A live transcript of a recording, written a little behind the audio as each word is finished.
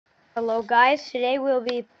Hello guys, today we'll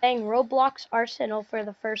be playing Roblox Arsenal for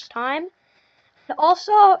the first time.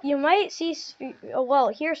 Also, you might see,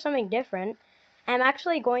 hear something different. I'm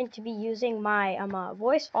actually going to be using my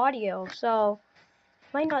voice audio, so it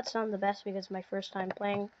might not sound the best because it's my first time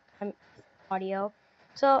playing audio.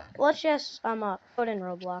 So let's just put in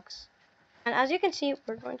Roblox. And as you can see,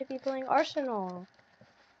 we're going to be playing Arsenal.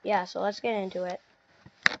 Yeah, so let's get into it.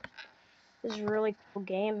 This is a really cool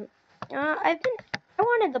game. I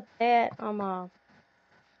wanted to play it I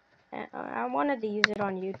wanted to use it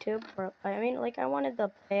on YouTube I wanted to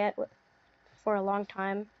play it for a long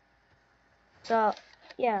time. So,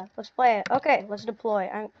 yeah, let's play it. Okay, let's deploy.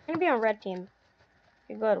 I'm gonna be on red team.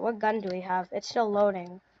 Okay, good. What gun do we have? It's still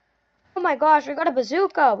loading. Oh my gosh, we got a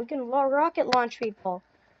bazooka. We can rocket launch people.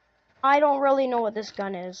 I don't really know what this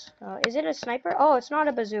gun is. Is it a sniper? Oh, it's not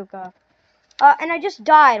a bazooka. And I just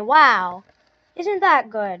died. Wow. Isn't that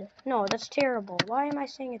good? No, that's terrible. Why am I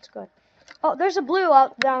saying it's good? Oh, there's a blue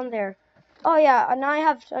out down there. Oh yeah, now I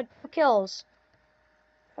have 2 kills.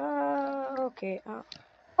 Okay. Oh,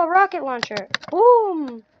 rocket launcher.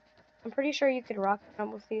 Boom! I'm pretty sure you could rocket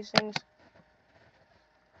them with these things.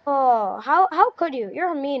 Oh, how could you?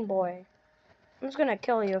 You're a mean boy. I'm just gonna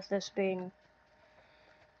kill you if this being.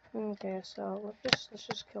 Okay, so let's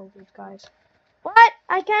just kill these guys. What?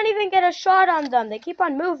 I can't even get a shot on them. They keep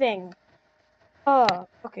on moving. Oh,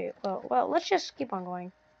 okay. Well, let's just keep on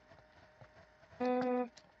going. Oh,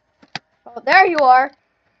 there you are.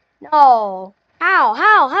 No.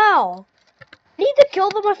 How? I need to kill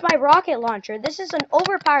them with my rocket launcher. This is an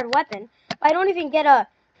overpowered weapon. I don't even get a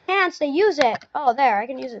chance to use it. Oh, there. I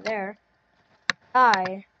can use it there.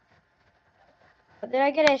 Die. Did I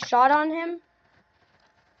get a shot on him?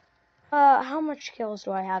 How much kills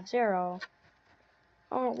do I have? 0.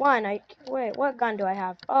 Oh, 1. Wait, what gun do I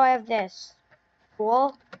have? Oh, I have this.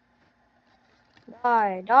 Cool.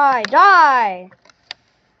 Die.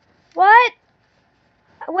 What?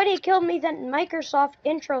 When he killed me, then Microsoft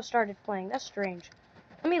intro started playing. That's strange.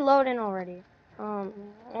 Let me load in already. Oh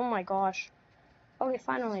my gosh. Okay,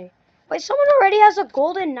 finally. Wait, someone already has a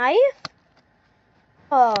golden knife?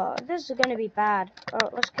 Oh, this is gonna be bad. Oh,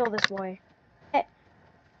 let's kill this boy. Hey.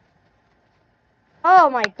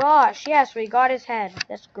 Oh my gosh, yes, we got his head.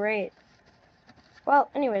 That's great.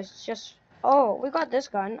 Well, anyways, it's just... Oh, we got this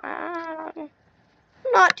gun. I'm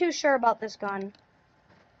not too sure about this gun.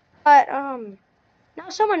 But, now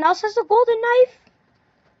someone else has a golden knife?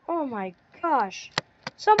 Oh my gosh.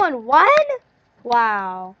 Someone won?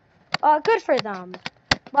 Wow. Good for them.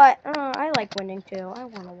 But, I like winning too. I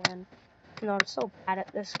want to win. No, I'm so bad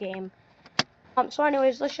at this game. So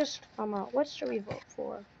anyways, let's just, what should we vote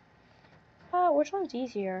for? Which one's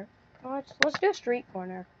easier? Let's do street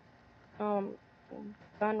corner.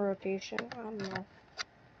 Gun rotation, I don't know.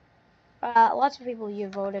 Lots of people you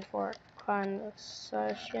voted for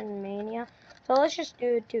Concession Mania. So let's just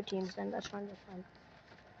do 2 teams then, that's fine.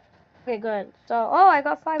 Okay, good. So, oh, I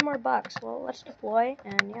got 5 more bucks. Well, let's deploy,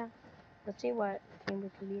 and yeah. Let's see what team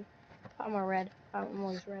we can be. I'm a red. I'm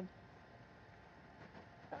always red.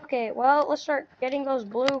 Okay, well, let's start getting those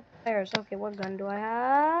blue players. Okay, what gun do I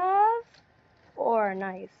have? Or a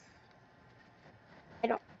knife?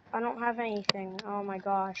 I don't have anything. Oh my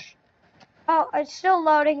gosh. Oh, it's still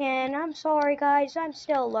loading in. I'm sorry, guys. I'm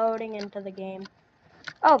still loading into the game.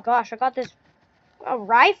 Oh gosh, I got this a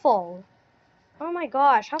rifle. Oh my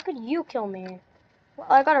gosh, how could you kill me? Well,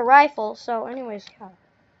 I got a rifle, so anyways, yeah.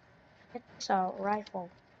 It's a rifle.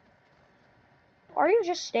 Are you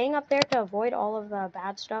just staying up there to avoid all of the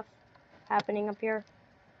bad stuff happening up here?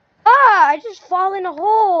 Ah, I just fall in a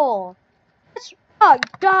hole.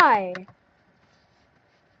 Die.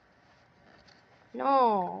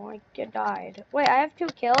 No, I died. Wait, I have 2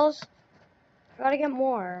 kills? I gotta get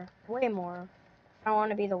more. Way more. I don't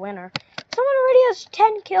want to be the winner. Someone already has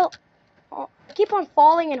 10 kills. Oh, I keep on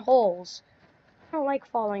falling in holes. I don't like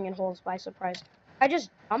falling in holes by surprise. I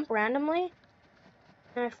just jump randomly,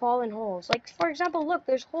 and I fall in holes. Like, for example, look,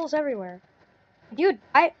 there's holes everywhere. Dude,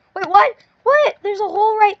 wait, what? What? There's a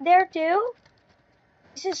hole right there, too?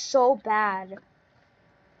 This is so bad.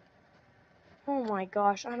 Oh my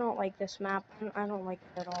gosh, I don't like this map. I don't like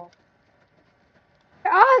it at all.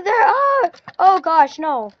 Oh gosh,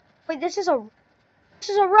 no. Wait, this is a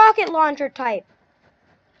rocket launcher type.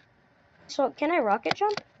 So, can I rocket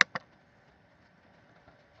jump?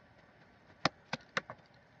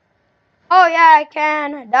 Oh yeah, I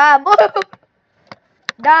can. Die, boy.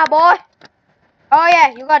 Die, boy. Oh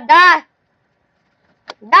yeah, you gotta die.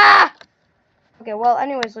 Die. Okay, well,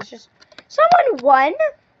 anyways, let's just... Someone won?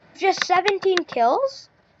 Just 17 kills?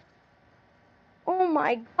 Oh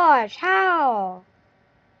my gosh, how?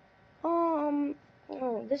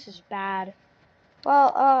 Oh, this is bad.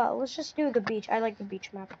 Well, let's just do the beach. I like the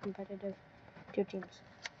beach map, competitive. 2 teams.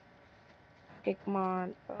 Okay, come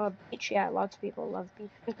on. Beach, yeah, lots of people love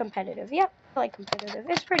beach. And competitive, yep, I like competitive.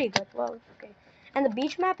 It's pretty good. Well, okay. And the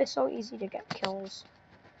beach map is so easy to get kills.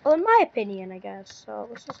 Well, in my opinion, I guess. So,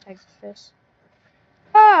 let's just exit this.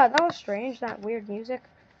 Ah, that was strange, that weird music.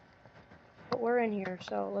 But we're in here,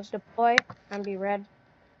 so let's deploy and be red.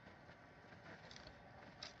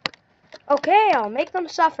 Okay, I'll make them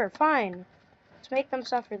suffer. Fine. Let's make them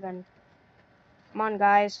suffer then. Come on,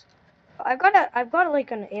 guys. I've got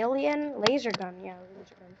like an alien laser gun. Yeah,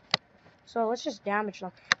 laser gun. So let's just damage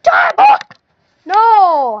them. Die! Oh!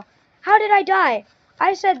 No! How did I die?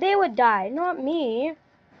 I said they would die, not me.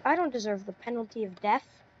 I don't deserve the penalty of death.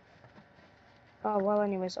 Oh, well,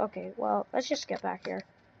 anyways. Okay, well, let's just get back here.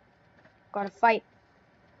 Gotta fight.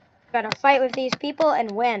 Gotta fight with these people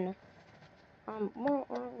and win. Well,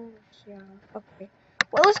 yeah, okay.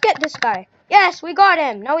 Well, let's get this guy. Yes, we got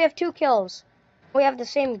him. Now we have 2 kills. We have the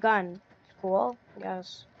same gun. Cool,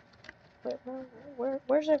 yes.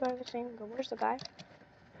 Where's the guy? Where's the guy?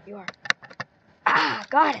 You are. Ah,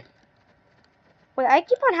 got him. Wait, I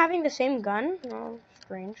keep on having the same gun? No,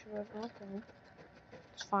 strange. Okay.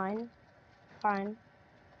 It's fine. Fine.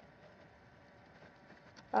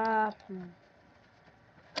 Uh, hmm.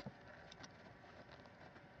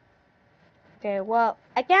 Okay, well,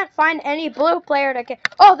 I can't find any blue player to get.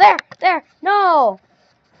 Oh, there! No!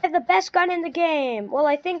 I have the best gun in the game. Well,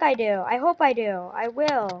 I think I do. I hope I do. I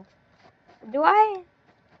will. Do I?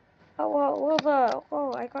 Oh,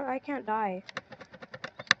 well, I can't die.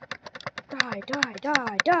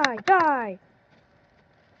 Die.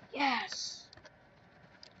 Yes.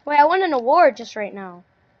 Wait, I won an award just right now.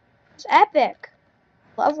 It's epic.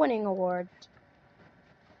 Love winning awards.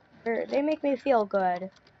 They make me feel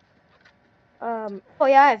good. Oh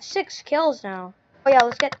yeah, I have 6 kills now. Oh yeah,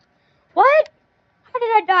 let's get... What? How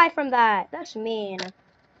did I die from that? That's mean.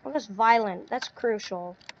 Well, that's violent. That's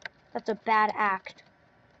crucial. That's a bad act.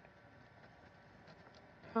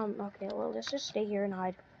 Okay, well, let's just stay here and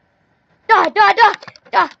hide. Die!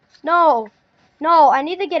 No! No, I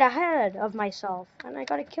need to get ahead of myself. And I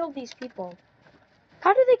gotta kill these people.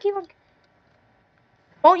 How do they keep on...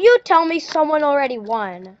 Don't you tell me someone already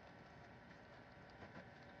won.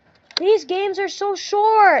 These games are so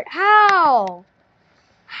short. How?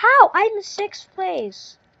 How? I'm in 6th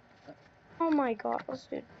place. Oh my god. Let's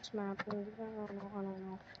do this map. I don't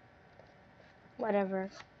know. Whatever.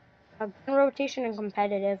 Gun rotation and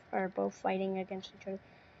competitive are both fighting against each other.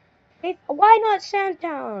 Hey, why not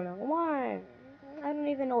Sandtown? Why? I don't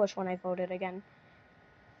even know which one I voted again.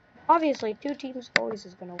 Obviously, 2 teams always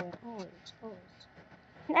is gonna win. Always.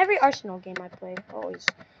 In every Arsenal game I play, always.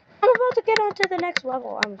 I'm about to get on to the next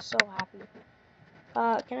level. I'm so happy.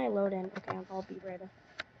 Can I load in? Okay, I'll be ready.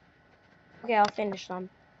 Okay, I'll finish them.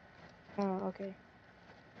 Oh, okay.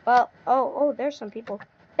 Well, oh, there's some people.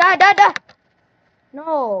 Die!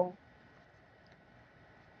 No.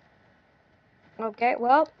 Okay,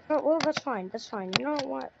 well, that's fine. That's fine. You know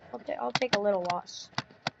what? I'll take a little loss.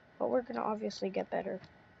 But we're gonna obviously get better.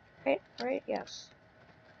 Right? Yes.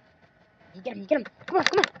 Get him! Come on!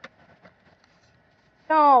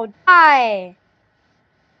 No, die!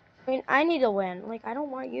 I mean, I need to win. Like, I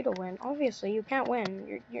don't want you to win. Obviously, you can't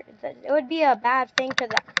win. It would be a bad thing to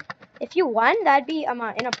that. If you won, that'd be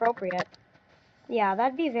inappropriate. Yeah,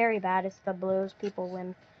 that'd be very bad if the Blues people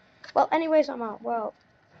win. Well, anyways,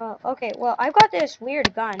 okay. Well, I've got this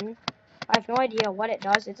weird gun. I have no idea what it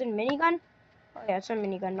does. It's a minigun. Oh yeah, it's a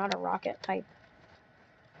minigun, not a rocket type.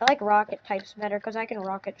 I like rocket types better because I can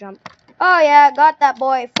rocket jump. Oh yeah, got that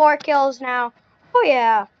boy. 4 kills now. Oh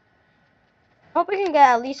yeah. Hope we can get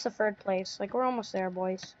at least the 3rd place. Like, we're almost there,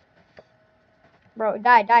 boys. Bro,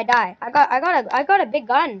 die. I got a big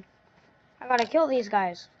gun. I gotta kill these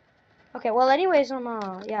guys. Okay, well, anyways,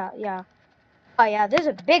 yeah. Oh yeah, this is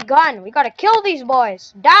a big gun. We gotta kill these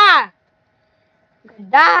boys. Die.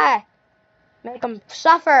 Make them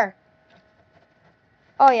suffer.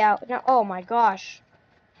 Oh yeah. No, oh my gosh.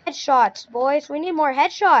 Headshots, boys. We need more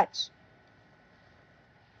headshots.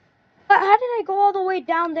 But how did I go all the way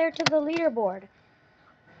down there to the leaderboard?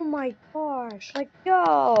 Oh my gosh. Like,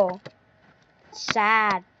 yo.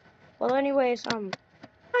 Sad. Well, anyways, I'm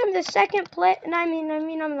the 2nd place, and I mean,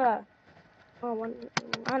 I'm the,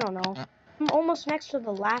 I don't know. I'm almost next to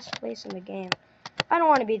the last place in the game. I don't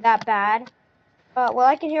want to be that bad. Well,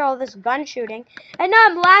 I can hear all this gun shooting, and now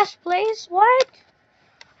I'm last place? What?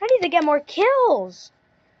 I need to get more kills.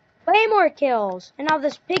 Way more kills. And now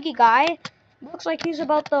this piggy guy looks like he's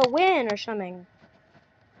about to win or something.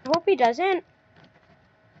 I hope he doesn't.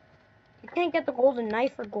 can't get the golden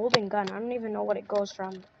knife or golden gun. I don't even know what it goes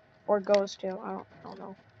from or goes to. I don't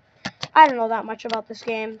know. I don't know that much about this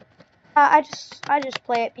game. I just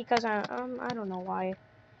play it because I don't know why.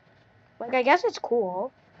 Like, I guess it's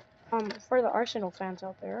cool. For the Arsenal fans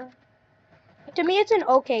out there. But to me, it's an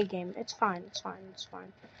okay game. It's fine. It's fine. It's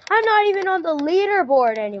fine. I'm not even on the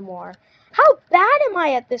leaderboard anymore. How bad am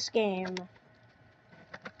I at this game?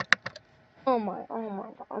 Oh my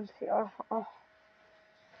god.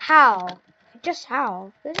 How? Just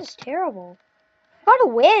how? This is terrible. Gotta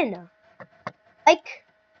win. Like,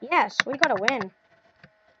 yes, we gotta win.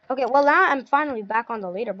 Okay, well now I'm finally back on the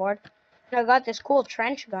leaderboard. And I got this cool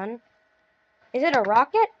trench gun. Is it a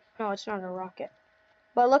rocket? No, it's not a rocket.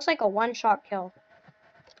 But it looks like a one-shot kill.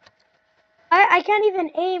 I can't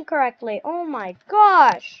even aim correctly. Oh my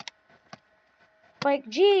gosh. Like,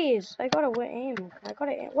 jeez. I gotta aim. I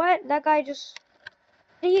gotta aim. What? That guy just...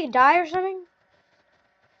 Did he die or something?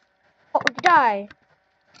 Oh, die.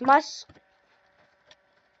 Must...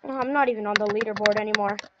 Oh, I'm not even on the leaderboard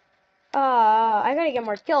anymore. I gotta get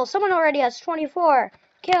more kills. Someone already has 24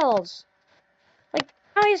 kills. Like,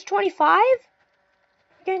 now he has 25?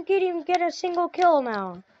 I can't even get a single kill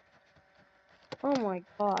now. Oh my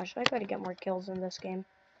gosh, I gotta get more kills in this game.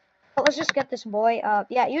 Well, let's just get this boy up.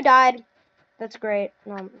 Yeah, you died. That's great.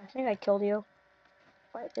 I think I killed you.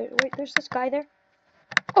 Wait, there's this guy there.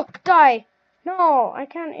 Oh, die! No, I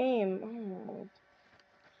can't aim. Oh.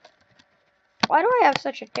 Why do I have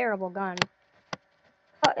such a terrible gun?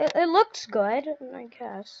 It looks good, I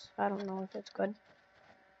guess. I don't know if it's good.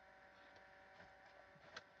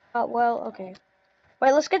 Well, okay.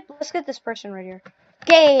 Wait, let's get this person right here.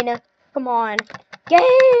 Gain! Come on.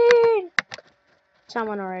 Gain!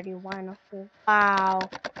 Someone already won. Wow.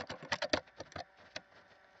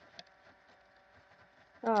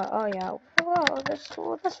 Oh yeah. Well,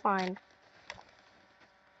 that's fine.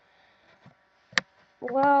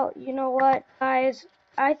 Well, you know what, guys?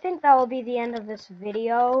 I think that will be the end of this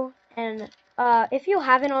video. And if you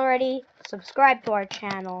haven't already, subscribe to our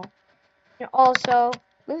channel. And also,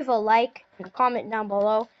 leave a like and comment down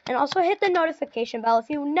below. And also hit the notification bell if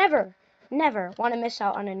you never want to miss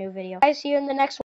out on a new video. Guys, see you in the next one.